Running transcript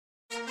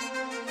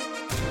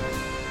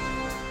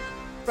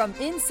From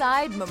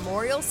inside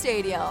Memorial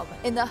Stadium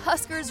in the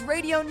Huskers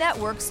Radio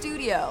Network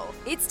studio,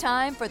 it's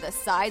time for the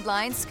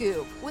Sideline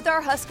Scoop with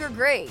our Husker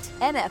great,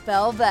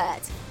 NFL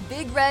vet,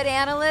 Big Red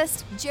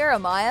analyst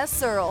Jeremiah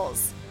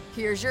Sirles.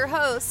 Here's your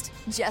host,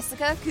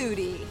 Jessica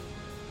Coody.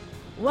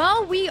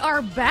 Well, we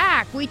are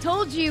back. We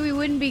told you we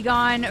wouldn't be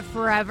gone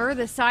forever.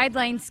 The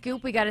Sideline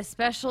Scoop, we got a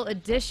special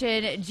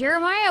edition.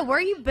 Jeremiah, where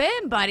you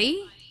been,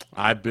 buddy?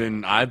 I've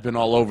been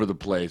all over the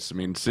place. I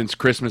mean, since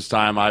Christmas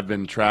time, I've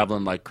been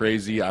traveling like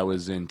crazy. I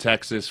was in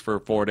Texas for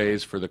 4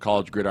 days for the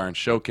College Gridiron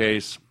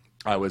Showcase.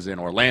 I was in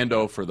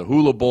Orlando for the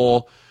Hula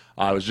Bowl.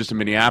 I was just in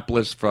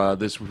Minneapolis for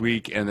this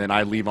week, and then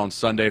I leave on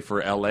Sunday for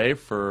L.A.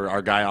 for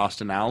our guy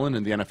Austin Allen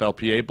in the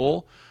NFLPA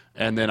Bowl.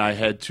 And then I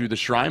head to the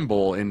Shrine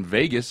Bowl in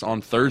Vegas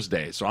on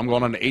Thursday. So I'm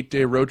going on an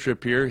 8-day road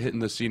trip here,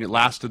 hitting the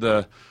last of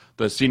the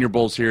Senior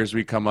Bowls here as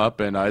we come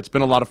up, and it's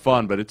been a lot of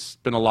fun, but it's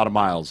been a lot of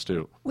miles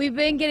too. We've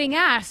been getting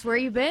asked where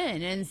you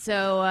been, and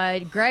so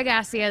Greg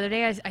asked the other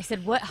day. I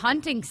said, "What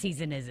hunting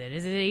season is it?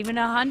 Is it even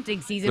a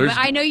hunting season?" But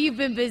I know you've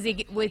been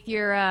busy with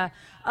your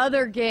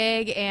other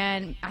gig,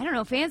 and I don't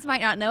know. Fans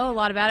might not know a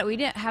lot about it. We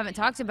haven't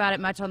talked about it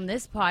much on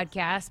this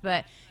podcast,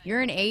 but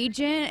you're an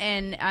agent,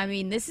 and I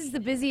mean, this is the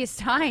busiest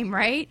time,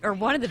 right? Or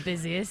one of the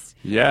busiest.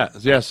 Yeah.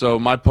 So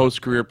my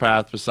post-career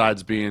path,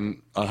 besides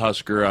being a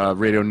Husker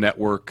radio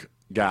network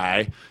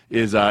guy,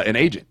 is an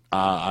agent.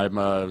 I'm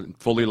a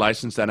fully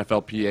licensed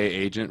NFLPA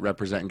agent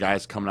representing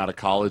guys coming out of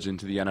college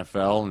into the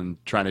NFL and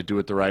trying to do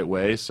it the right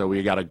way. So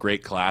we got a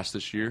great class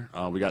this year.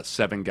 We got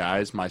 7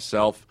 guys,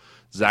 myself,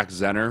 Zach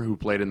Zenner, who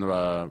played in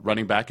the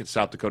running back at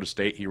South Dakota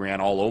State. He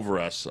ran all over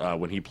us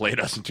when he played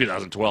us in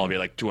 2012. He had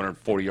like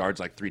 240 yards,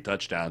 like 3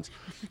 touchdowns.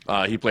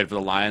 He played for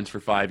the Lions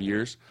for 5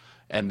 years.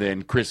 And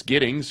then Chris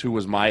Giddings, who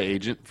was my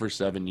agent for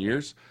 7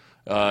 years,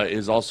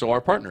 is also our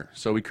partner.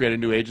 So we created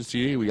a new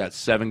agency. We got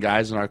 7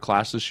 guys in our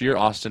class this year,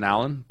 Austin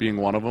Allen being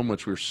one of them,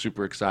 which we're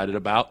super excited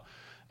about.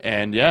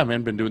 And yeah,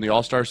 man, been doing the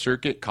All-Star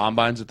circuit,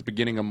 combines at the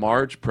beginning of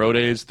March, pro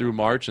days through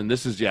March, and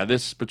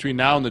this between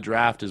now and the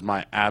draft is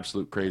my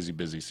absolute crazy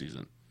busy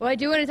season. Well, I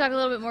do want to talk a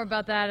little bit more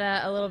about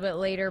that a little bit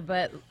later,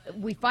 but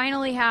we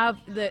finally have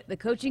the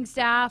coaching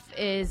staff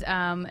is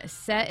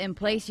set in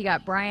place. You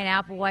got Brian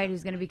Applewhite,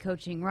 who's going to be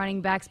coaching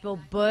running backs. Bill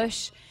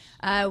Bush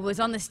was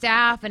on the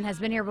staff and has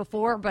been here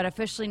before, but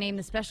officially named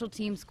the special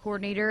teams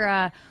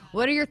coordinator.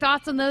 What are your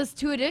thoughts on those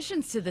 2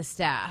 additions to the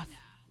staff?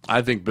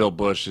 I think Bill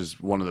Bush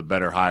is one of the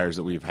better hires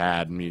that we've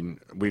had. I mean,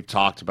 we've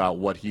talked about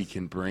what he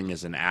can bring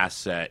as an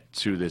asset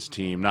to this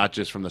team, not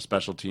just from the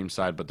special team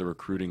side, but the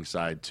recruiting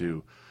side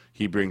too.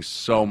 He brings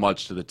so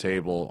much to the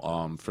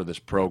table for this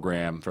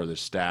program, for this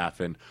staff,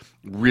 and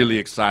really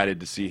excited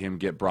to see him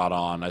get brought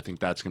on. I think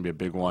that's going to be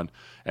a big one.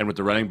 And with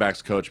the running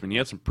backs coach, I mean, he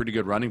had some pretty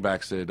good running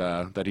backs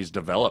that he's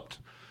developed.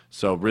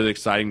 So really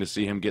exciting to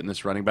see him get in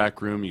this running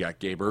back room. You got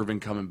Gabe Irvin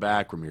coming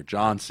back, Ramir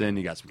Johnson.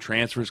 You got some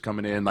transfers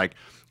coming in. Like,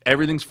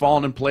 everything's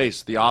fallen in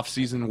place. The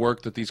offseason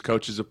work that these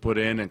coaches have put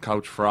in, and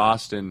Coach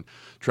Frost and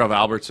Trev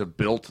Alberts have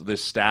built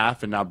this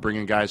staff, and now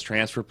bringing guys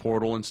transfer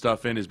portal and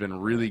stuff in has been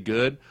really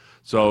good.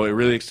 So we're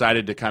really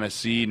excited to kind of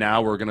see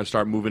now we're going to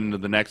start moving into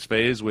the next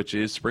phase, which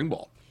is spring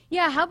ball.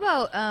 Yeah, how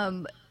about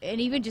and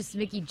even just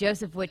Mickey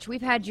Joseph, which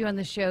we've had you on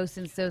the show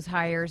since those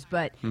hires,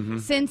 but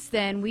since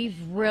then we've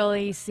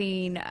really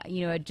seen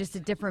just a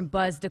different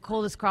buzz.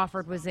 DeColdis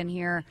Crawford was in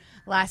here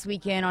last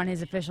weekend on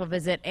his official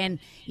visit, and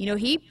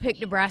he picked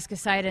Nebraska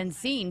sight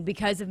unseen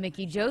because of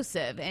Mickey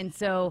Joseph. And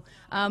so,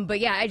 but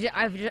yeah,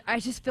 I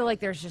just feel like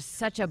there's just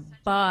such a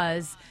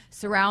buzz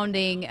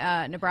surrounding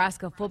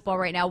Nebraska football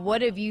right now.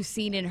 What have you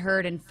seen and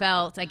heard and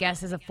felt, I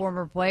guess, as a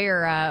former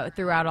player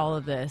throughout all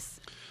of this?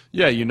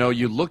 Yeah,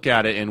 you look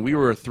at it, and we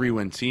were a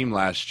 3-win team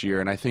last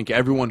year, and I think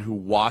everyone who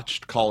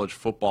watched college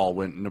football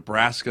went,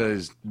 Nebraska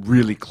is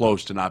really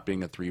close to not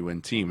being a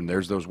 3-win team, and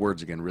there's those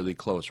words again, really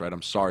close, right?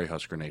 I'm sorry,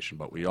 Husker Nation,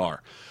 but we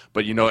are.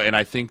 But, and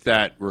I think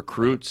that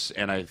recruits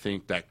and I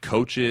think that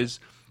coaches,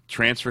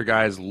 transfer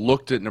guys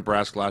looked at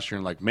Nebraska last year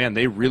and like, man,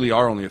 they really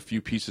are only a few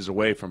pieces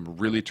away from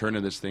really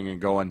turning this thing and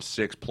going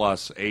 6+,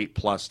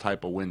 8+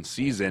 type of win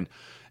season.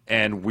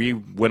 And we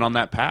went on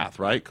that path,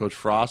 right? Coach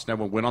Frost and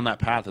everyone went on that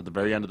path at the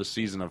very end of the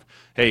season of,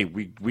 hey,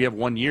 we have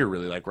 1 year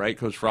really, like, right?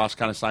 Coach Frost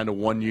kind of signed a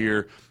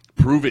 1-year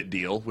prove-it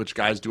deal, which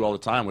guys do all the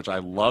time, which I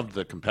loved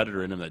the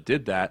competitor in him that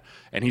did that.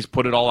 And he's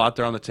put it all out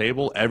there on the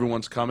table.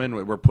 Everyone's coming.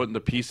 We're putting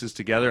the pieces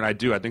together. And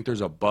I think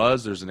there's a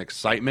buzz. There's an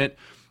excitement.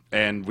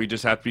 And we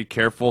just have to be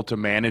careful to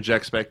manage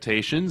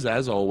expectations,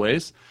 as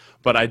always.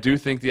 But I do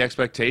think the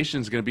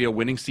expectation is going to be a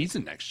winning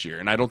season next year.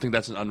 And I don't think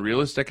that's an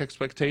unrealistic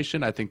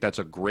expectation. I think that's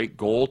a great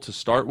goal to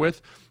start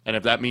with. And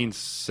if that means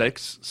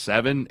 6,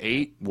 7,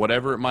 8,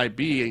 whatever it might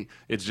be,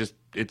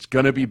 it's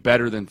going to be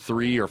better than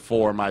 3 or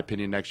 4, in my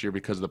opinion, next year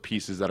because of the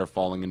pieces that are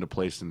falling into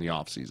place in the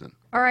offseason.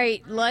 All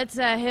right, let's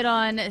hit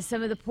on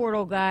some of the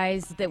portal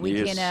guys that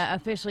we can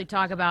officially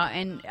talk about.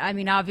 And, I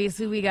mean,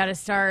 obviously we got to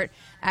start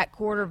at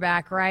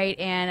quarterback, right?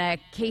 And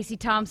Casey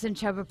Thompson,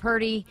 Chuba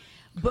Purdy,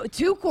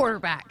 2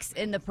 quarterbacks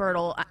in the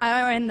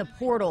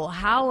portal.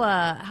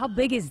 How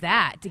big is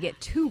that to get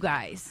 2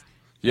 guys?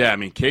 Yeah, I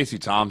mean, Casey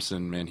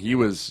Thompson, man, he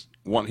was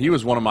he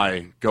was one of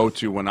my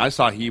go-to. When I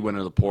saw he went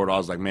into the portal, I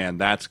was like, man,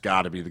 that's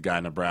got to be the guy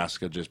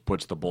Nebraska just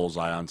puts the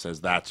bullseye on,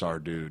 says that's our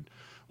dude.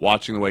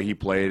 Watching the way he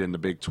played in the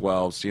Big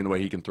 12, seeing the way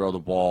he can throw the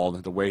ball,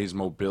 the way his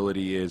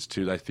mobility is,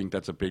 too. I think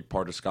that's a big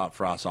part of Scott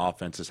Frost's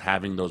offense is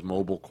having those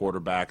mobile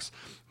quarterbacks.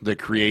 The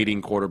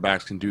creating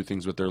quarterbacks can do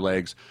things with their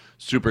legs.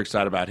 Super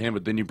excited about him.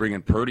 But then you bring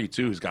in Purdy,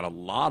 too, who's got a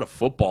lot of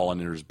football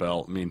under his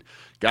belt. I mean,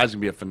 guy's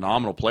going to be a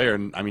phenomenal player.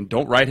 And, I mean,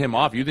 don't write him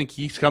off. You think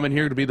he's coming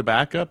here to be the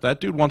backup?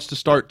 That dude wants to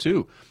start,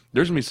 too.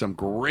 There's going to be some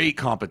great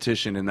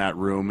competition in that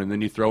room. And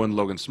then you throw in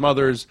Logan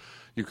Smothers.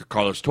 You could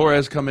Carlos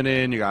Torres coming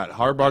in. You got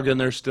Harbaugh in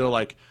there still.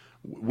 Like,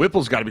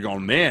 Whipple's got to be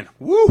going, man,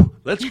 woo,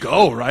 let's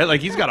go, right?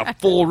 Like, he's got a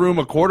full room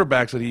of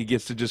quarterbacks that he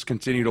gets to just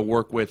continue to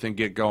work with and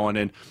get going.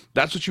 And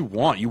that's what you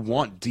want. You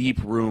want deep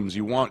rooms.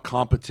 You want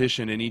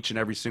competition in each and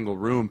every single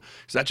room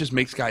because that just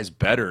makes guys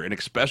better. And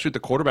especially at the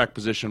quarterback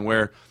position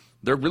where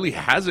there really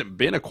hasn't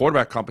been a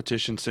quarterback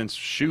competition since,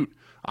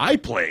 I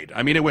played.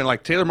 I mean, it went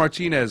like Taylor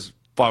Martinez,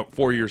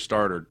 4-year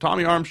starter.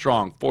 Tommy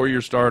Armstrong,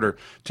 4-year starter.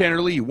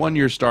 Tanner Lee,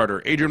 1-year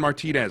starter. Adrian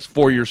Martinez,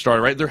 4-year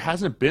starter, right? There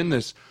hasn't been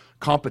this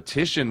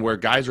competition where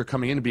guys are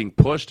coming in and being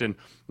pushed, and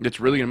it's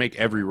really going to make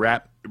every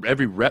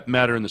rep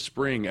matter in the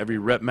spring, every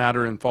rep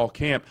matter in fall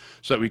camp,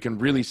 so that we can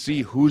really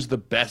see who's the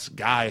best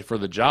guy for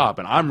the job.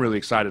 And I'm really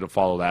excited to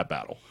follow that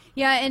battle.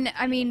 Yeah, and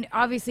I mean,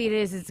 obviously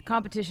it's a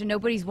competition.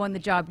 Nobody's won the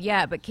job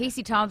yet, but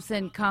Casey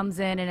Thompson comes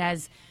in and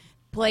has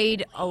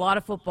played a lot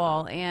of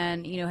football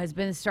and, has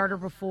been a starter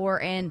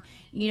before. And,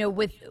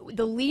 with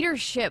the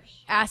leadership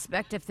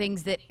aspect of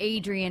things that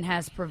Adrian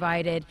has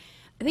provided,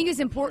 I think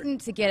it's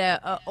important to get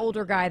a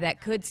older guy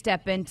that could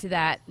step into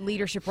that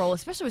leadership role,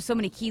 especially with so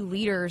many key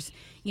leaders,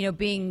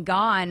 being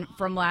gone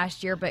from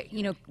last year. But,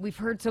 we've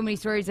heard so many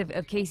stories of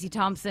Casey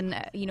Thompson,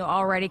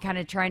 already kind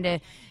of trying to,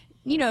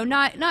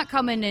 not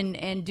come in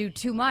and do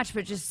too much,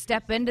 but just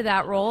step into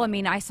that role. I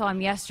mean, I saw him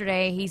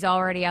yesterday. He's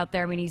already out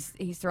there. I mean,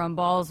 he's throwing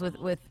balls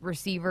with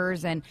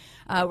receivers, and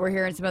we're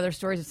hearing some other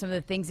stories of some of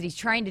the things that he's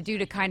trying to do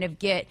to kind of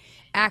get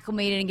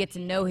acclimated and get to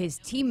know his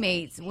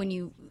teammates. When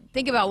you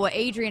think about what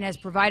Adrian has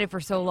provided for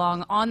so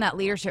long on that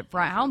leadership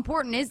front, how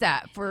important is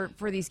that for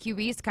these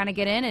QBs to kind of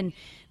get in and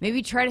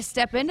maybe try to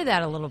step into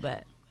that a little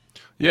bit?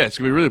 Yeah, it's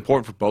going to be really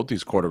important for both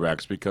these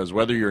quarterbacks because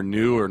whether you're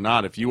new or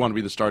not, if you want to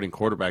be the starting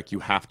quarterback, you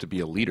have to be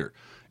a leader.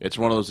 It's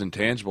one of those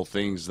intangible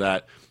things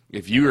that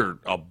if you're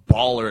a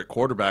baller at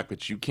quarterback,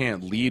 but you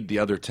can't lead the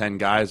other 10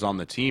 guys on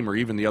the team or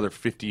even the other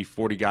 50,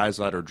 40 guys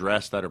that are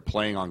dressed that are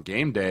playing on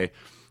game day,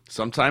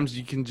 sometimes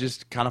you can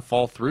just kind of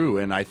fall through.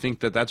 And I think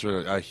that that's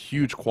a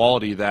huge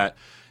quality that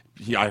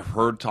I've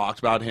heard talked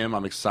about him.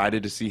 I'm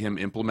excited to see him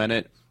implement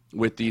it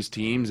with these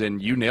teams,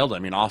 and you nailed it. I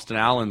mean, Austin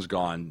Allen's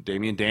gone.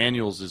 Damian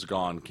Daniels is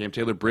gone. Cam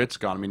Taylor-Britt's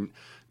gone. I mean,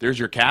 there's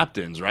your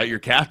captains, right? Your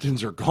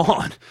captains are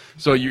gone.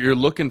 So you're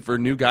looking for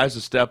new guys to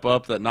step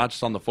up that not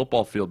just on the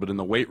football field, but in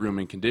the weight room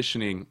and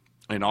conditioning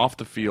and off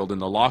the field in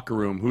the locker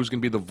room. Who's going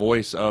to be the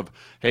voice of,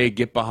 hey,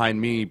 get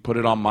behind me, put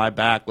it on my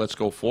back, let's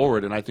go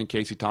forward. And I think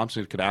Casey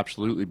Thompson could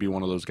absolutely be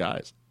one of those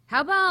guys.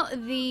 How about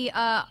the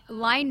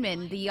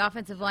lineman, the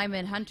offensive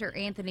lineman, Hunter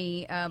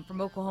Anthony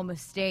from Oklahoma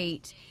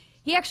State?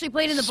 He actually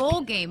played in the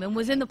bowl game and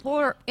was in the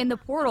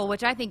portal,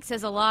 which I think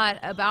says a lot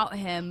about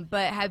him.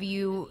 But have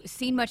you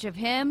seen much of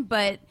him?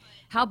 But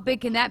how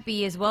big can that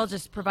be as well,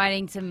 just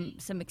providing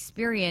some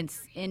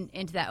experience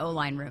into that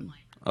O-line room?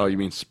 Oh, you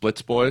mean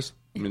splits boys?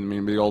 I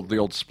mean the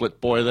old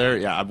split boy there.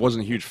 Yeah, I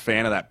wasn't a huge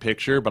fan of that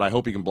picture, but I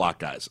hope he can block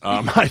guys.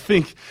 I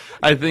think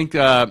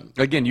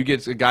again, you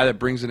get a guy that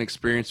brings an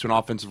experience to an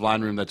offensive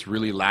line room that's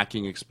really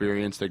lacking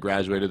experience. They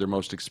graduated their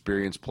most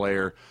experienced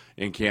player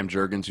in Cam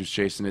Jurgens, who's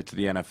chasing it to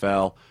the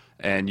NFL.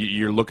 And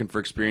you're looking for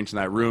experience in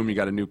that room. You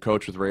got a new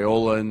coach with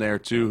Raiola in there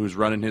too, who's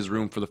running his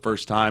room for the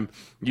first time.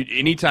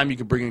 Anytime you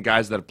can bring in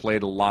guys that have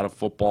played a lot of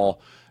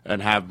football and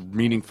have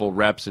meaningful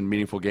reps and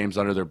meaningful games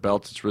under their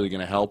belts, it's really going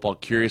to help. I'm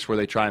curious where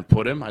they try and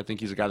put him. I think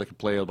he's a guy that can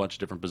play a bunch of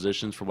different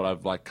positions from what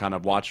I've kind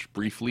of watched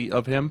briefly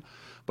of him.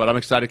 But I'm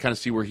excited to kind of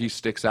see where he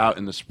sticks out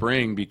in the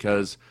spring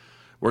because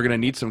we're going to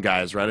need some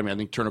guys, right? I mean, I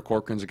think Turner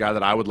Corcoran's a guy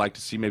that I would like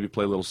to see maybe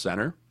play a little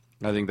center.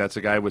 I think that's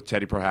a guy with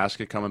Teddy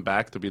Prohaska coming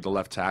back to be the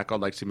left tackle.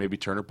 I'd like to see maybe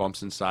Turner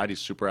bumps inside. He's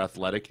super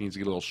athletic. He needs to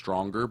get a little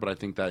stronger, but I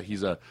think that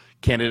he's a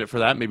candidate for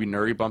that. Maybe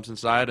Nuri bumps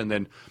inside. And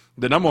then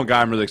the number one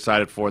guy I'm really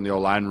excited for in the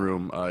O-line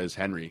room is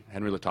Henry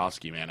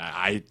Latowski, man.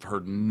 I've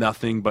heard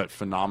nothing but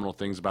phenomenal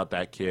things about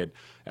that kid,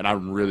 and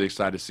I'm really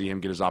excited to see him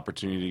get his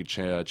opportunity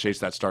to chase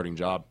that starting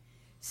job.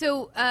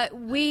 So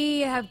we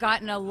have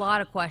gotten a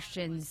lot of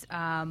questions,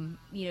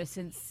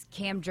 since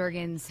Cam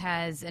Jurgens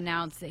has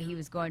announced that he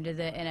was going to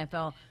the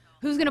NFL.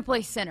 Who's going to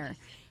play center?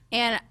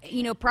 And,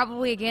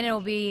 probably, again,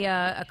 it'll be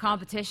a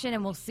competition,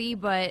 and we'll see.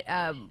 But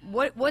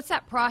what's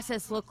that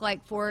process look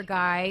like for a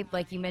guy,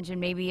 like you mentioned,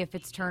 maybe if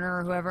it's Turner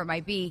or whoever it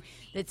might be,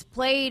 that's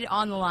played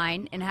on the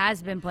line and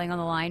has been playing on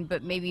the line,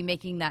 but maybe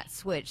making that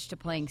switch to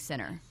playing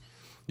center?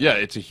 Yeah,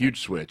 it's a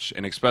huge switch,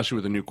 and especially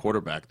with a new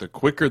quarterback. The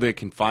quicker they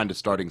can find a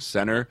starting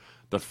center,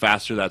 the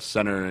faster that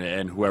center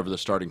and whoever the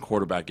starting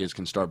quarterback is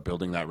can start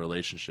building that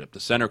relationship. The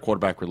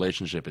center-quarterback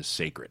relationship is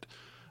sacred.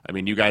 I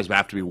mean, you guys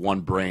have to be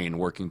one brain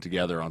working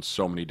together on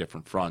so many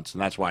different fronts.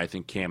 And that's why I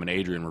think Cam and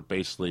Adrian were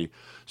basically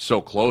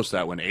so close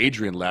that when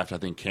Adrian left, I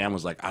think Cam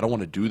was like, I don't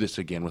want to do this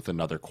again with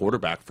another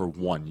quarterback for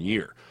 1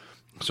 year.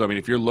 So, I mean,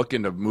 if you're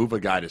looking to move a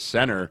guy to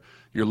center,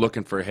 you're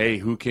looking for, hey,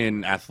 who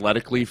can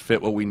athletically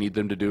fit what we need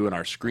them to do in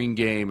our screen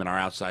game and our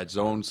outside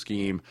zone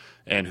scheme,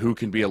 and who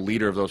can be a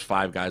leader of those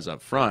 5 guys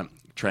up front.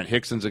 Trent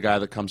Hickson's a guy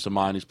that comes to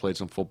mind. He's played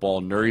some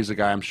football. Nuri's a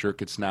guy I'm sure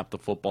could snap the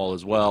football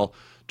as well.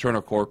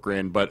 Turner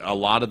Corcoran. But a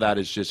lot of that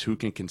is just who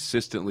can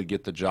consistently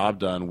get the job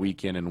done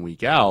week in and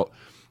week out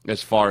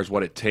as far as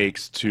what it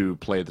takes to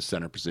play the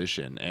center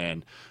position.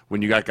 And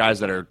when you got guys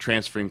that are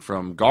transferring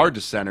from guard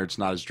to center, it's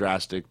not as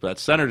drastic. But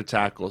center to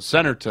tackle,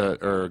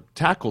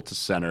 tackle to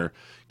center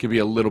can be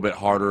a little bit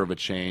harder of a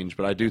change.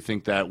 But I do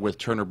think that with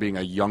Turner being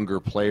a younger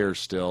player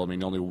still, I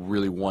mean, only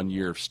really 1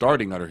 year of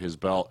starting under his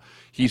belt,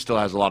 he still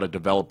has a lot of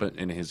development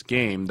in his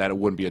game that it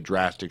wouldn't be a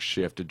drastic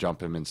shift to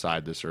jump him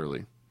inside this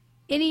early.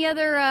 Any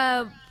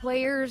other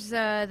players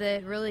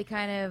that really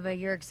kind of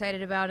you're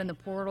excited about in the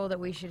portal that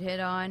we should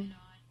hit on?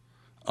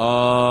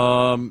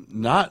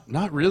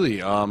 Not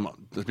really.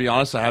 To be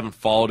honest, I haven't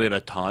followed it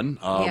a ton.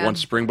 Once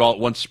spring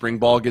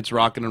ball gets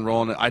rocking and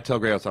rolling, I tell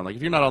Gray all the time, like,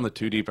 if you're not on the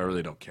 2 deep, I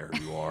really don't care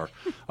who you are.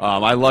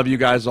 I love you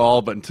guys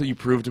all, but until you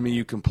prove to me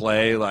you can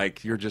play,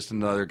 like, you're just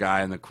another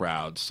guy in the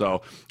crowd.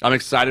 So I'm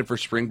excited for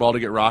spring ball to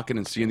get rocking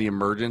and seeing the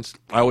emergence.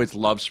 I always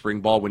love spring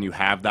ball when you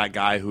have that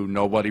guy who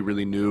nobody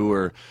really knew,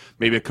 or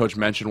maybe a coach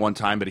mentioned one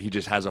time, but he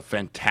just has a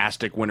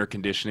fantastic winter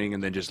conditioning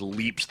and then just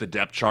leaps the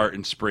depth chart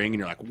in spring, and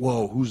you're like,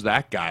 whoa, who's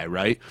that guy,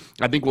 right?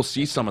 I think we'll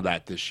see some of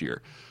that this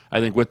year. I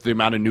think with the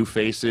amount of new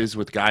faces,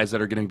 with guys that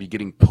are going to be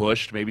getting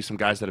pushed, maybe some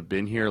guys that have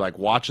been here, like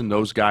watching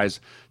those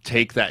guys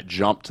take that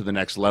jump to the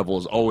next level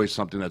is always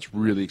something that's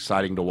really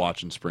exciting to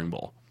watch in spring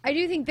ball. I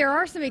do think there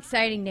are some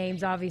exciting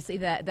names, obviously,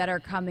 that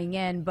are coming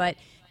in, but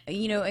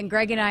you know, and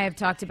Greg and I have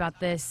talked about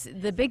this.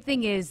 The big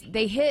thing is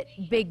they hit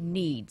big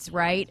needs,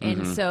 right?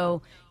 Mm-hmm. And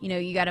so, you know,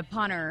 you got a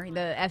punter,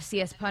 the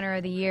FCS punter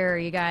of the year.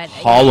 You got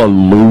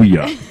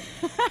hallelujah.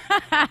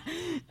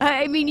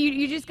 I mean,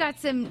 you just got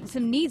some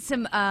needs,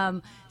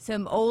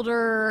 some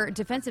older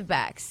defensive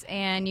backs,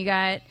 and you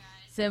got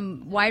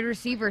some wide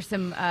receivers.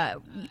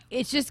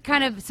 It's just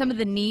kind of some of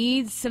the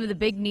needs, some of the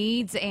big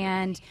needs,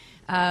 and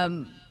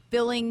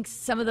filling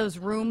some of those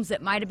rooms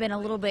that might have been a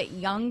little bit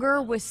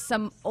younger with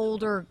some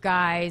older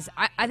guys.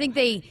 I think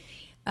they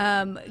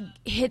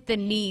hit the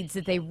needs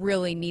that they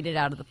really needed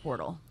out of the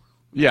portal.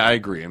 Yeah, I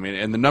agree. I mean,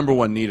 and the number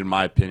one need, in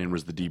my opinion,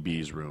 was the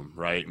DB's room,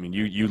 right? I mean,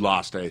 you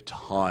lost a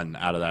ton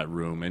out of that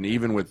room. And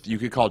even with, you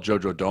could call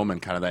JoJo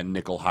Doman kind of that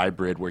nickel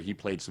hybrid where he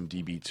played some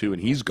DB too,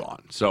 and he's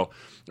gone. So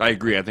I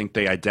agree. I think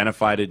they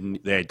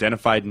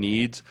identified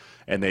needs,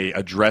 and they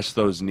addressed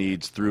those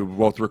needs through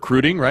both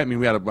recruiting, right? I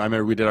mean, I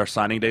remember we did our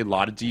signing day, a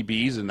lot of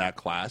DBs in that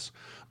class,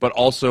 but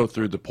also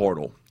through the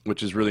portal,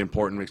 which is really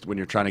important when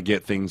you're trying to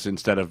get things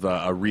instead of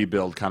a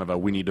rebuild, kind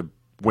of we need to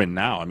win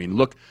now. I mean,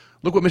 look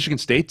what Michigan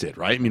State did,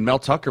 right? I mean, Mel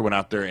Tucker went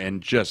out there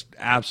and just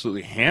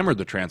absolutely hammered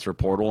the transfer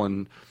portal,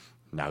 and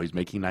now he's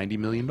making $90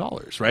 million,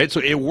 right?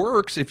 So it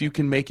works if you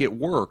can make it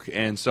work.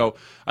 And so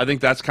I think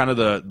that's kind of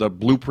the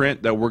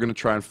blueprint that we're going to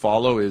try and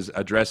follow, is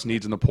address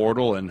needs in the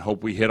portal and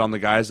hope we hit on the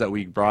guys that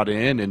we brought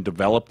in and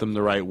develop them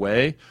the right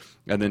way,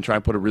 and then try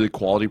and put a really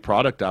quality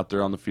product out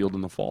there on the field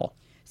in the fall.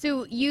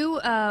 So you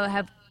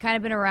have kind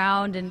of been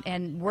around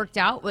and worked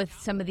out with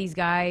some of these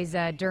guys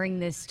during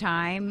this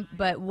time,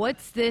 but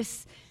what's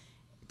this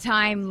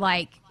time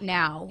like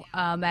now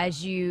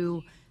as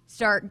you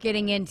start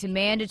getting into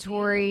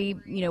mandatory,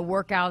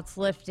 workouts,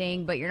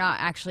 lifting, but you're not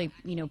actually,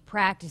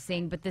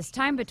 practicing? But this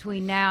time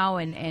between now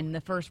and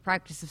the first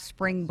practice of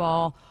spring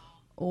ball,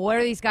 what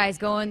are these guys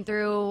going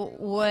through?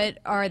 What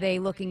are they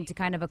looking to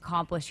kind of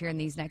accomplish here in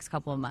these next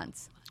couple of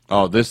months?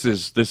 Oh, this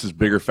is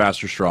bigger,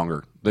 faster,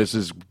 stronger. This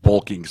is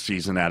bulking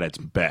season at its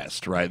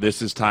best, right?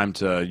 This is time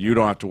you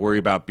don't have to worry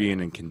about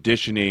being in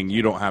conditioning.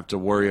 You don't have to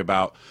worry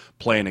about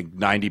playing a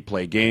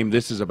 90-play game.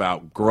 This is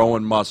about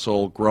growing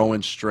muscle,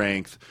 growing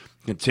strength,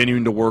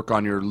 continuing to work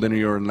on your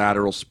linear and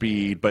lateral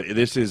speed. But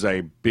this is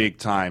a big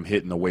time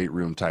hitting the weight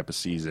room type of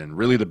season.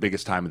 Really the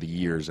biggest time of the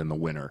year is in the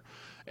winter.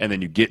 And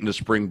then you get into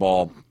spring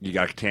ball, you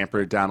got to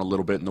tamper it down a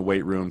little bit in the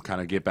weight room, kind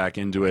of get back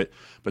into it.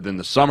 But then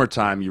the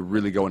summertime, you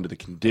really go into the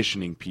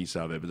conditioning piece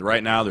of it. But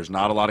right now, there's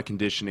not a lot of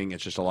conditioning.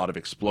 It's just a lot of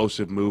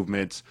explosive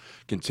movements,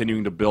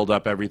 continuing to build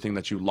up everything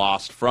that you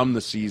lost from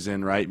the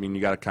season, right? I mean,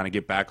 you got to kind of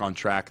get back on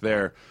track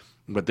there.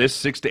 But this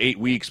 6 to 8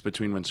 weeks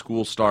between when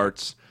school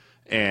starts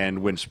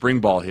and when spring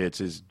ball hits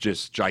is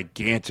just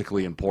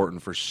gigantically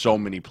important for so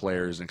many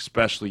players, and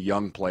especially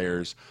young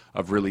players,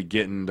 of really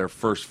getting their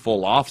first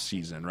full off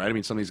season, right? I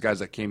mean, some of these guys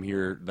that came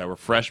here that were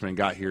freshmen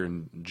got here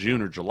in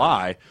June or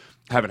July.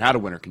 haven't had a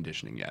winter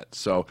conditioning yet.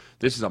 So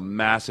this is a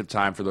massive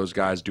time for those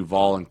guys,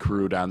 Duval and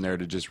crew down there,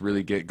 to just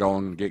really get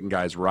going and getting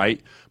guys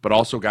right. But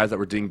also guys that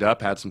were dinged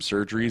up, had some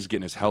surgeries,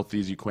 getting as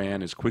healthy as you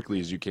can, as quickly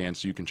as you can,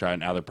 so you can try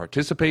and either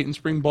participate in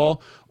spring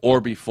ball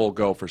or be full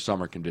go for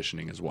summer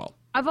conditioning as well.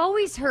 I've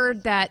always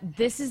heard that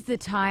this is the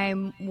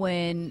time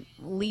when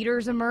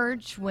leaders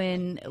emerge,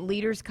 when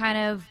leaders kind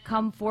of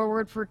come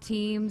forward for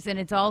teams, and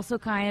it's also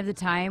kind of the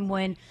time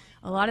when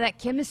a lot of that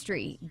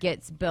chemistry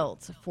gets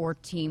built for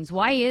teams.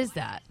 Why is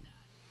that?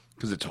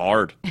 Because it's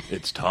hard.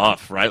 It's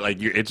tough, right?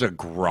 Like it's a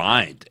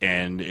grind,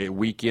 and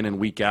week in and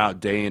week out,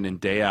 day in and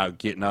day out,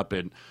 getting up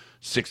at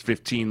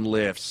 6:15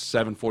 lifts,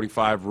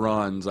 7:45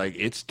 runs, like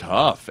it's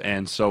tough.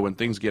 And so when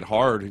things get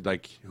hard,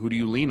 like who do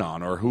you lean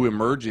on, or who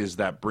emerges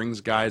that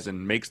brings guys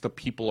and makes the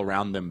people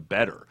around them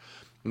better?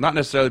 Not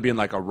necessarily being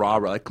like a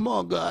rah-rah, like, come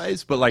on,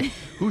 guys, but like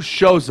who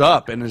shows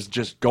up and is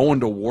just going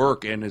to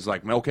work and is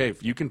like, okay,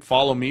 if you can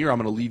follow me or I'm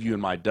going to leave you in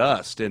my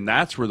dust. And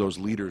that's where those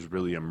leaders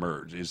really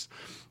emerge, is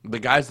the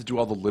guys that do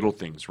all the little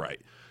things right.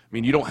 I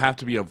mean, you don't have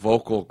to be a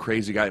vocal,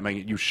 crazy guy. I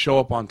mean, you show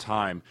up on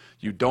time.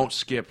 You don't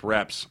skip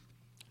reps.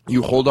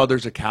 You hold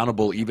others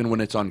accountable even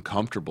when it's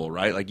uncomfortable,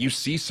 right? Like you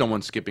see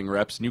someone skipping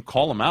reps and you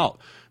call them out,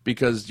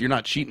 because you're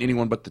not cheating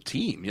anyone but the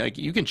team. Like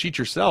you can cheat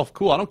yourself.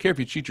 Cool, I don't care if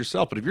you cheat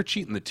yourself, but if you're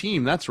cheating the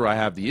team, that's where I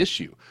have the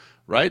issue,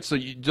 right? So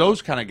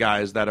those kind of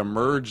guys that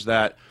emerge,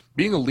 that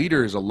being a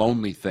leader is a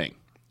lonely thing.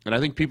 And I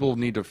think people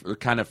need to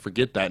kind of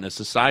forget that in a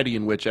society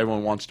in which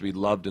everyone wants to be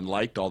loved and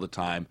liked all the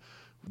time,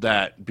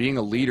 that being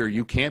a leader,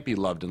 you can't be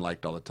loved and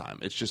liked all the time.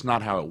 It's just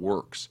not how it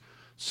works.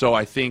 So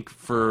I think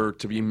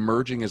to be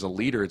emerging as a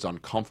leader, it's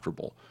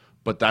uncomfortable.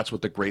 But that's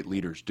what the great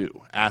leaders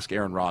do. Ask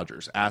Aaron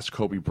Rodgers. Ask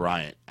Kobe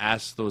Bryant.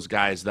 Ask those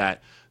guys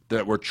that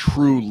were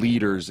true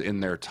leaders in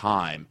their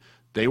time.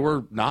 They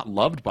were not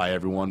loved by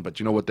everyone, but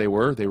you know what they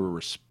were? They were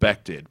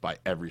respected by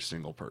every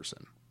single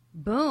person.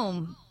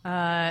 Boom.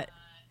 I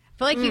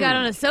feel like you got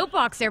on a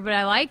soapbox there, but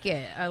I like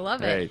it. I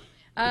love it.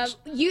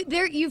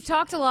 You've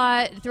talked a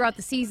lot throughout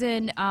the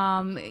season.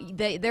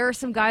 There are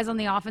some guys on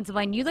the offensive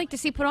line you'd like to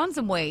see put on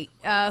some weight.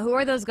 Who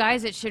are those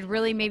guys that should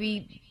really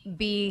maybe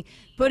be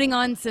putting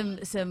on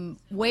some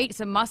weight,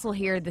 some muscle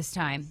here this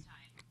time?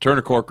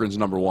 Turner Corcoran's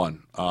number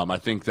one. I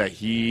think that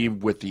he,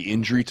 with the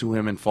injury to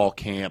him in fall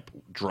camp,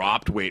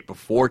 dropped weight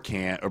before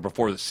camp or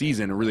before the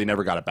season and really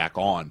never got it back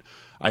on.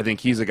 I think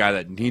he's a guy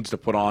that needs to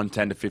put on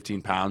 10 to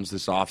 15 pounds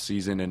this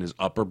offseason in his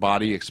upper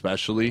body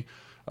especially.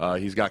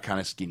 He's got kind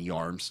of skinny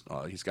arms.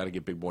 He's got to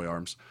get big boy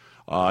arms.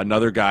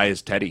 Another guy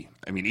is Teddy.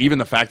 I mean, even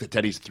the fact that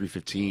Teddy's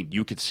 315,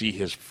 you could see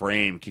his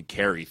frame could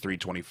carry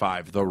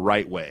 325 the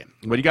right way.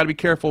 But you got to be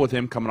careful with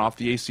him coming off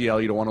the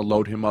ACL. You don't want to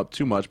load him up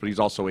too much, but he's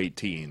also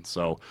 18,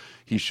 so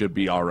he should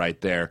be all right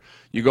there.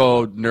 You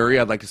go Nuri,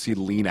 I'd like to see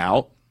lean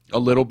out a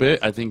little bit.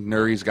 I think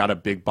Nuri's got a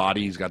big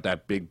body. He's got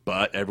that big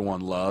butt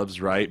everyone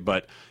loves, right?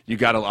 But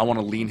I want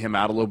to lean him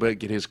out a little bit,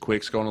 get his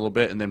quicks going a little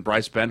bit. And then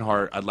Bryce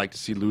Benhart, I'd like to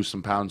see lose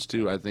some pounds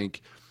too. I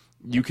think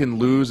you can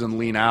lose and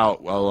lean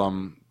out,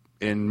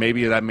 and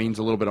maybe that means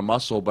a little bit of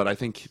muscle, but I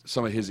think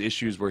some of his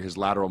issues were his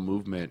lateral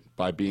movement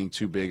by being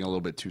too big and a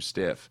little bit too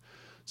stiff.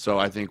 So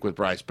I think with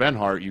Bryce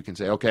Benhart, you can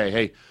say, okay,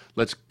 hey,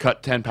 let's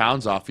cut 10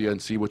 pounds off you and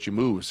see what you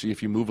move. See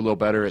if you move a little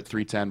better at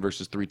 310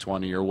 versus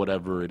 320 or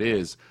whatever it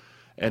is.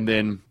 And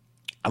then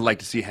I'd like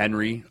to see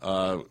Henry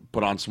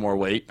put on some more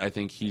weight. I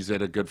think he's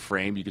at a good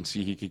frame. You can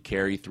see he could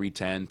carry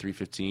 310,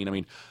 315. I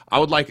mean, I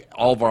would like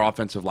all of our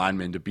offensive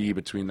linemen to be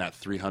between that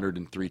 300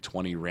 and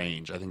 320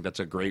 range. I think that's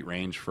a great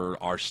range for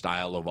our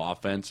style of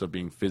offense, of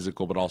being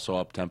physical but also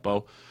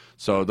up-tempo.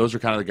 So those are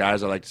kind of the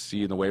guys I like to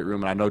see in the weight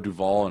room. And I know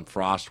Duval and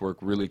Frost work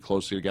really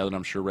closely together, and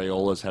I'm sure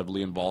Rayola is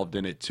heavily involved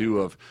in it too,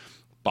 of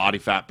body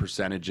fat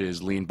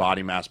percentages, lean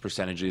body mass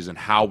percentages, and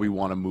how we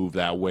want to move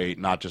that weight.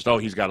 Not just,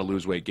 he's got to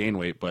lose weight, gain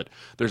weight, but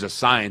there's a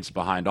science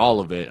behind all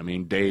of it. I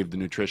mean, Dave, the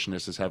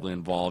nutritionist, is heavily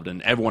involved,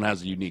 and everyone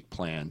has a unique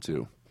plan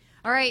too.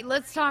 All right,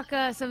 let's talk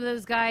some of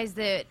those guys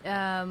that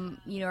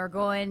are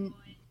going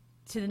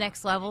to the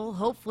next level,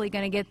 hopefully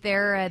going to get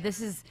there. This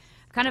is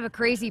kind of a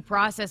crazy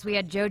process. We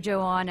had JoJo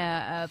on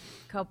a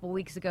couple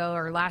weeks ago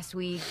or last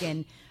week,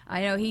 and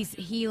I know he's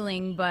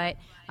healing, but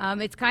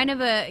it's kind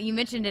of you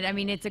mentioned it, I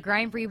mean, it's a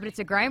grind for you, but it's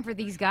a grind for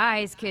these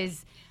guys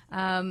because,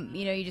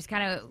 you just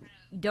kind of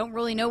don't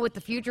really know what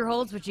the future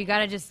holds, but you got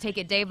to just take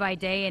it day by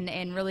day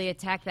and really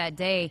attack that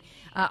day.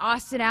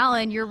 Austin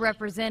Allen, you're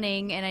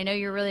representing, and I know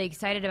you're really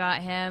excited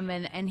about him,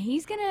 and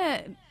he's going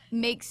to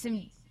make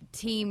some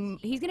team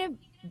 – he's going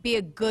to be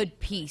a good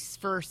piece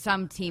for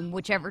some team,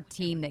 whichever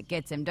team that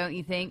gets him, don't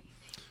you think?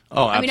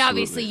 Oh, absolutely. I mean,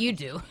 obviously you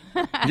do.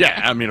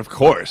 Yeah, I mean, of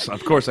course I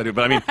do.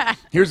 But I mean,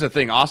 here's the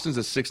thing: Austin's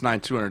a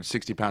 6'9",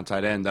 260-pound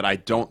tight end that I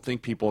don't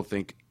think people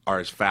think are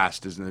as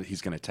fast as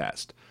he's going to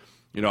test.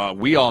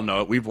 We all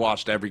know it. We've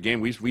watched every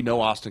game. We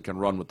know Austin can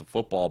run with the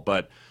football,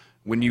 but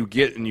when you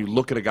get and you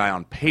look at a guy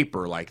on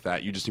paper like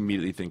that, you just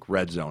immediately think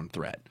red zone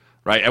threat,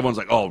 right? Everyone's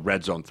like, oh,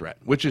 red zone threat,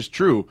 which is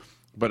true.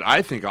 But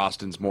I think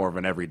Austin's more of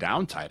an every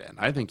down tight end.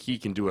 I think he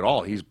can do it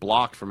all. He's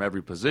blocked from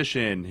every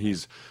position.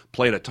 He's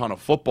played a ton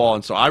of football.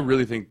 And so I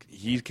really think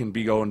he can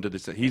be going to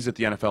this. He's at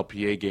the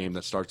NFLPA game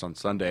that starts on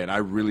Sunday. And I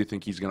really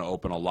think he's going to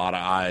open a lot of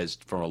eyes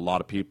for a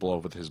lot of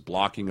people with his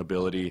blocking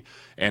ability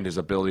and his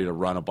ability to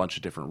run a bunch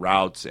of different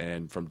routes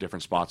and from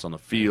different spots on the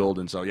field.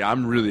 And so, yeah,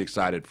 I'm really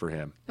excited for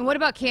him. And what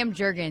about Cam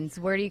Jurgens?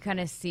 Where do you kind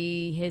of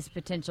see his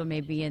potential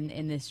maybe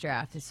in this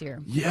draft this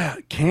year? Yeah,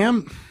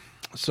 Cam.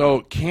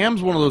 So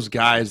Cam's one of those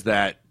guys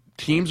that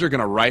teams are going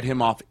to write him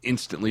off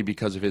instantly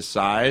because of his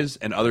size,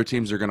 and other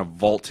teams are going to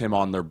vault him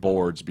on their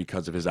boards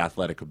because of his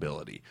athletic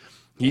ability.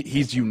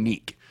 He's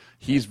unique.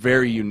 He's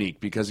very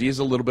unique because he is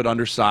a little bit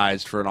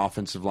undersized for an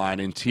offensive line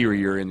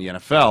interior in the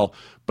NFL,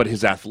 but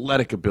his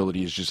athletic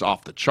ability is just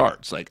off the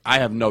charts. Like, I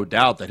have no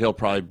doubt that he'll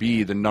probably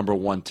be the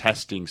 #1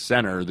 testing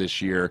center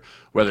this year,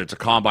 whether it's a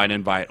combine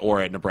invite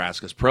or at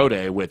Nebraska's Pro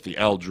Day with the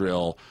L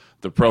drill,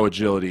 the pro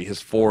agility, his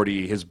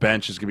 40, his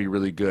bench is going to be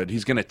really good.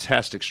 He's going to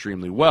test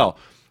extremely well.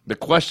 The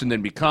question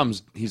then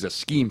becomes, he's a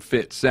scheme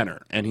fit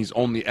center, and he's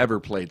only ever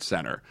played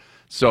center.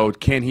 So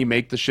can he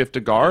make the shift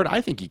to guard?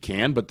 I think he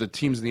can, but the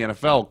teams in the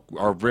NFL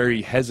are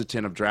very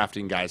hesitant of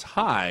drafting guys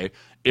high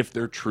if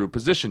they're true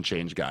position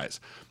change guys.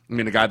 I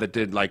mean, a guy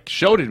that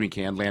showed it me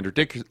can,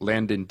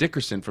 Landon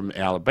Dickerson from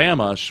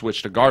Alabama,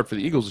 switched to guard for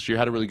the Eagles this year,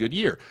 had a really good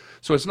year.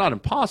 So it's not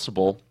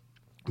impossible.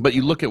 But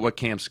you look at what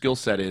Cam's skill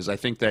set is, I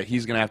think that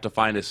he's going to have to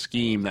find a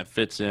scheme that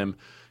fits him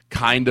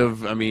kind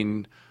of. I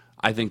mean,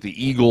 I think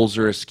the Eagles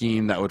are a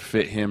scheme that would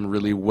fit him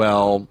really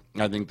well.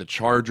 I think the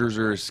Chargers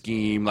are a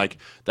scheme. Like,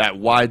 that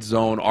wide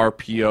zone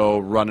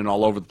RPO running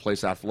all over the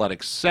place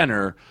athletic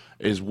center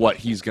is what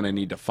he's going to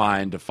need to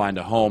find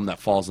a home that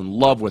falls in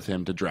love with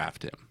him to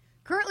draft him.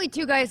 Currently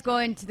 2 guys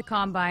going to the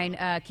Combine,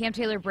 Cam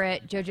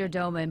Taylor-Britt, JoJo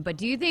Domann. But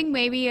do you think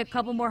maybe a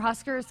couple more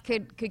Huskers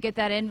could get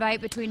that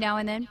invite between now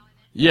and then?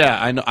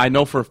 Yeah, I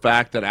know for a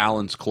fact that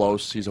Allen's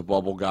close. He's a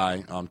bubble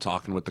guy. I'm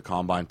talking with the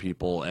Combine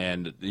people.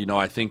 And,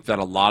 I think that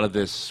a lot of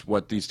this,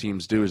 what these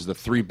teams do is the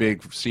 3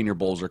 big Senior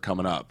Bowls are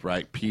coming up,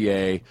 right?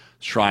 PA,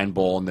 Shrine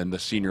Bowl, and then the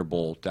Senior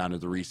Bowl down to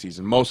the Reese's.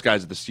 And most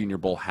guys at the Senior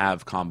Bowl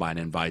have Combine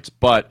invites.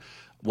 But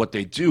what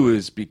they do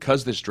is,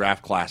 because this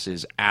draft class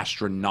is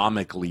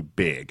astronomically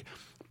big,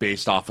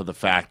 based off of the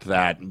fact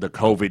that the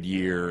COVID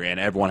year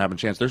and everyone having a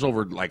chance. There's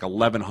over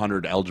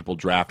 1,100 eligible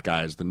draft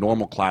guys. The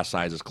normal class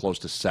size is close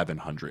to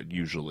 700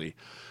 usually.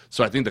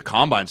 So I think the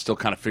Combine's still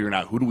kind of figuring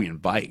out, who do we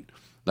invite?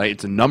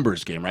 It's a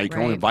numbers game, right? You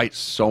can only invite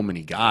so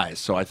many guys.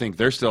 So I think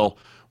they're still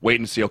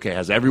waiting to see, okay,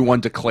 has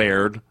everyone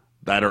declared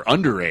that are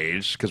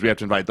underage, because we have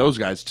to invite those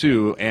guys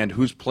too, and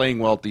who's playing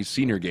well at these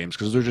senior games,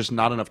 because there's just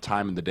not enough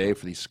time in the day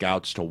for these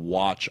scouts to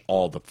watch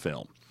all the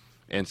film.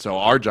 And so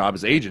our job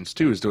as agents,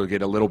 too, is to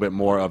get a little bit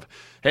more of,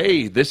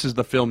 hey, this is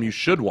the film you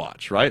should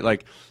watch, right?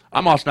 Like,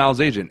 I'm Austin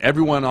Allen's agent.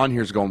 Everyone on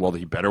here is going, well,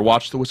 he better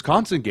watch the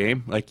Wisconsin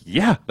game. Like,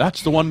 yeah,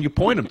 that's the one you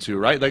point him to,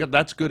 right? Like,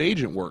 that's good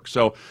agent work.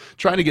 So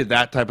trying to get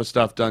that type of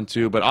stuff done,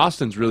 too. But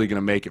Austin's really going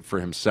to make it for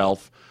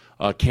himself.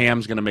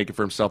 Cam's going to make it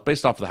for himself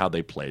based off of how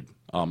they played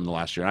in the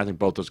last year. And I think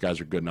both those guys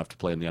are good enough to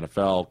play in the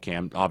NFL.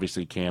 Cam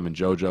and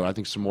JoJo. I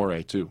think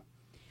Samore, too.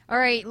 All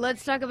right,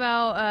 let's talk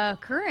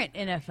about current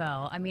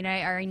NFL. I mean,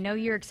 I know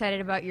you're excited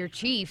about your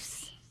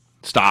Chiefs.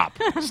 Stop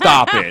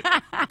it.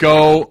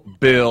 Go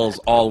Bills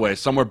all the way.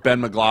 Somewhere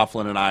Ben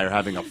McLaughlin and I are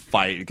having a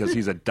fight because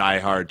he's a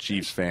diehard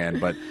Chiefs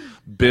fan, but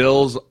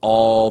Bills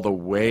all the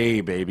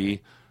way,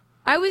 baby.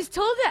 I was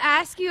told to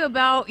ask you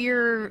about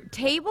your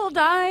table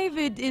dive.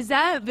 Is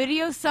that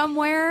video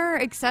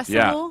somewhere accessible?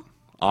 Yeah,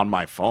 on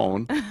my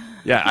phone.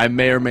 Yeah, I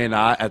may or may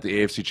not, at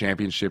the AFC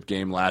Championship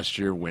game last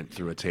year, went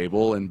through a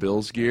table in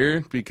Bills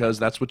gear, because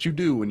that's what you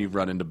do when you've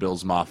run into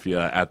Bills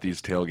Mafia at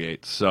these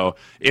tailgates. So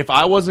if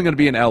I wasn't going to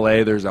be in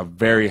LA, there's a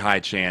very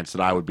high chance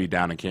that I would be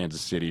down in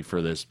Kansas City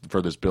for this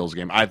Bills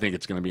game. I think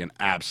it's going to be an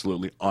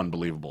absolutely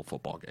unbelievable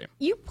football game.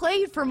 You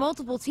played for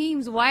multiple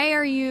teams. Why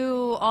are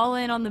you all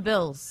in on the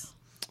Bills?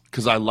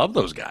 Because I love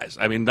those guys.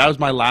 I mean, that was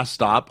my last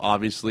stop,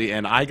 obviously,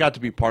 and I got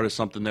to be part of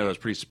something that was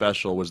pretty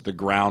special, was the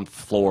ground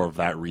floor of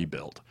that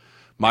rebuild.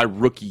 My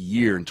rookie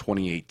year in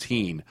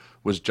 2018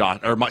 was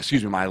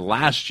my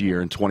last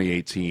year in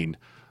 2018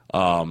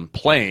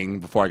 playing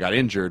before I got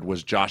injured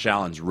was Josh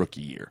Allen's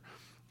rookie year.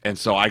 And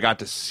so I got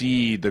to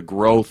see the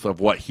growth of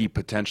what he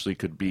potentially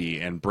could be.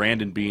 And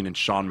Brandon Beane and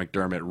Sean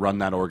McDermott run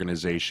that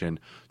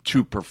organization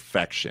to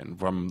perfection,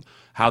 from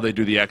how they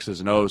do the X's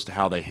and O's to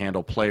how they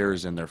handle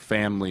players and their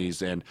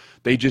families. And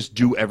they just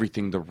do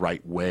everything the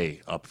right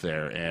way up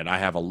there. And I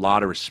have a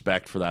lot of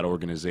respect for that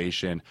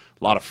organization,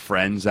 a lot of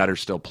friends that are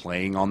still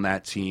playing on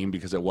that team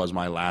because it was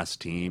my last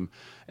team.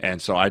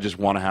 And so I just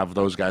want to have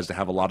those guys to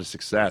have a lot of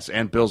success.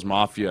 And Bills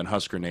Mafia and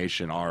Husker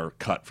Nation are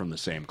cut from the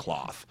same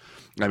cloth.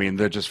 I mean,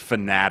 they're just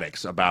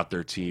fanatics about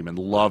their team and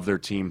love their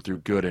team through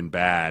good and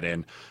bad.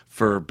 And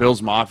for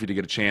Bills Mafia to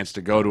get a chance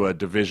to go to a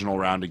divisional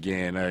round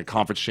again, a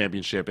conference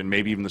championship, and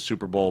maybe even the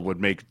Super Bowl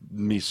would make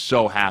me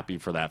so happy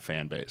for that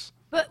fan base.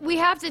 But we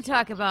have to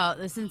talk about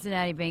the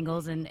Cincinnati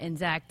Bengals and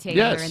Zach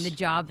Taylor and the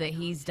job that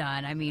he's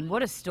done. I mean,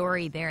 what a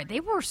story there. They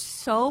were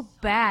so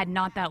bad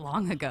not that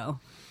long ago.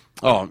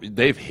 Oh,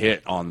 they've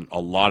hit on a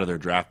lot of their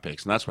draft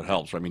picks, and that's what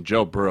helps. I mean,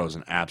 Joe Burrow's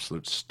an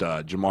absolute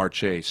stud. Jamar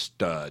Chase,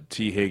 stud.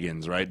 T.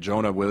 Higgins, right?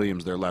 Jonah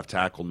Williams, their left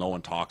tackle, no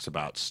one talks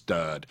about,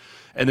 stud.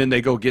 And then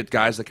they go get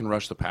guys that can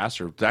rush the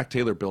passer. Zach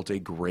Taylor built a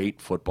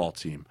great football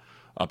team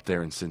up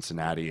there in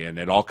Cincinnati, and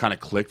it all kind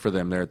of clicked for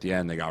them there at the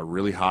end. They got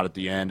really hot at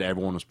the end.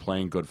 Everyone was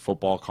playing good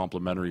football,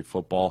 complimentary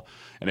football,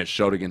 and it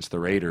showed against the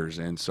Raiders.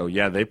 And so,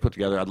 yeah, they put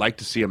together – I'd like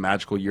to see a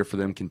magical year for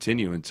them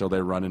continue until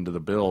they run into the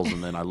Bills.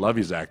 And then I love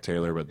you, Zach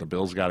Taylor, but the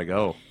Bills got to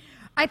go.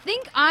 I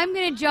think I'm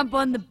going to jump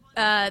on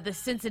the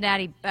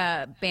Cincinnati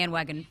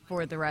bandwagon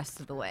for the rest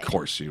of the way. Of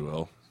course you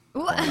will.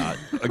 Why not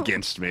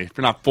against me? If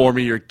you're not for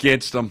me, you're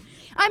against them.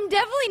 I'm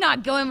definitely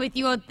not going with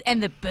you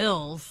and the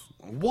Bills.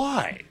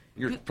 Why?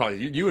 You're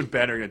probably you and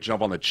Ben are going to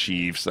jump on the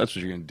Chiefs. That's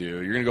what you're going to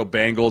do. You're going to go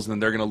Bengals, and then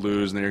they're going to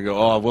lose, and then you're going to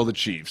go, oh, well, the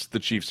Chiefs. The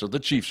Chiefs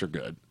are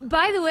good.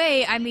 By the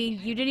way, I mean,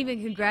 you didn't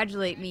even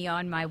congratulate me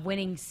on my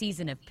winning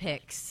season of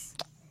picks.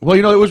 Well,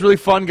 it was really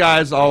fun,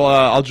 guys.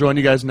 I'll join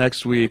you guys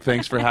next week.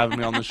 Thanks for having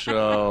me on the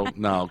show.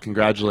 No,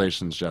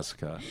 congratulations,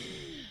 Jessica.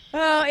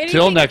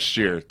 Till next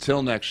year.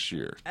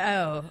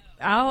 Oh,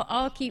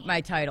 I'll keep my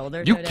title.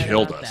 You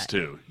killed us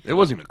too. It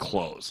wasn't even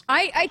close.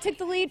 I took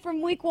the lead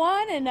from week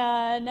 1 and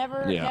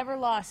never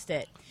lost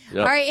it. Yep.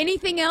 All right.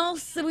 Anything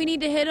else that we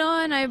need to hit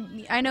on?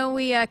 I know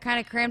we kind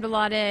of crammed a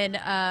lot in.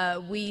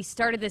 We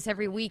started this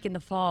every week in the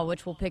fall,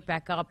 which we'll pick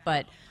back up,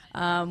 but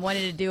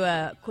wanted to do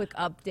a quick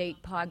update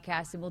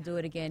podcast, and we'll do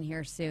it again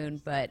here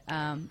soon. But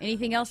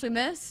anything else we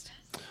missed?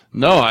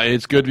 No,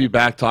 it's good to be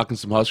back talking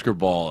some Husker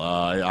ball.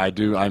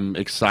 I'm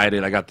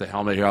excited. I got the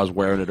helmet here. I was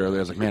wearing it earlier.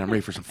 I was like, man, I'm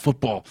ready for some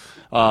football.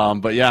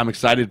 But, yeah, I'm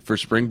excited for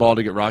spring ball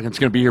to get rocking. It's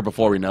going to be here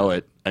before we know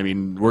it. I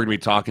mean, we're going to be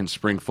talking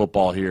spring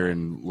football here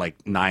in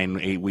like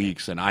 9-8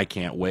 weeks, and I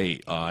can't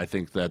wait. I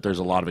think that there's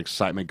a lot of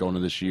excitement going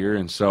into this year.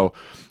 And so,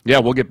 yeah,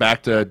 we'll get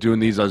back to doing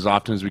these as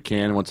often as we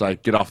can once I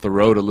get off the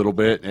road a little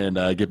bit and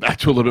get back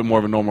to a little bit more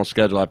of a normal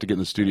schedule. I have to get in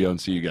the studio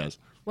and see you guys.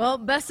 Well,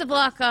 best of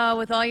luck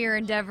with all your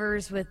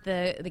endeavors with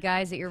the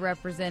guys that you're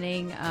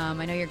representing. I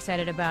know you're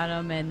excited about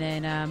them. And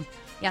then,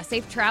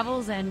 safe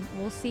travels, and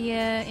we'll see you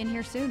in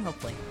here soon,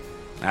 hopefully.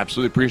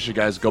 Absolutely appreciate it,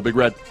 guys. Go Big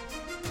Red.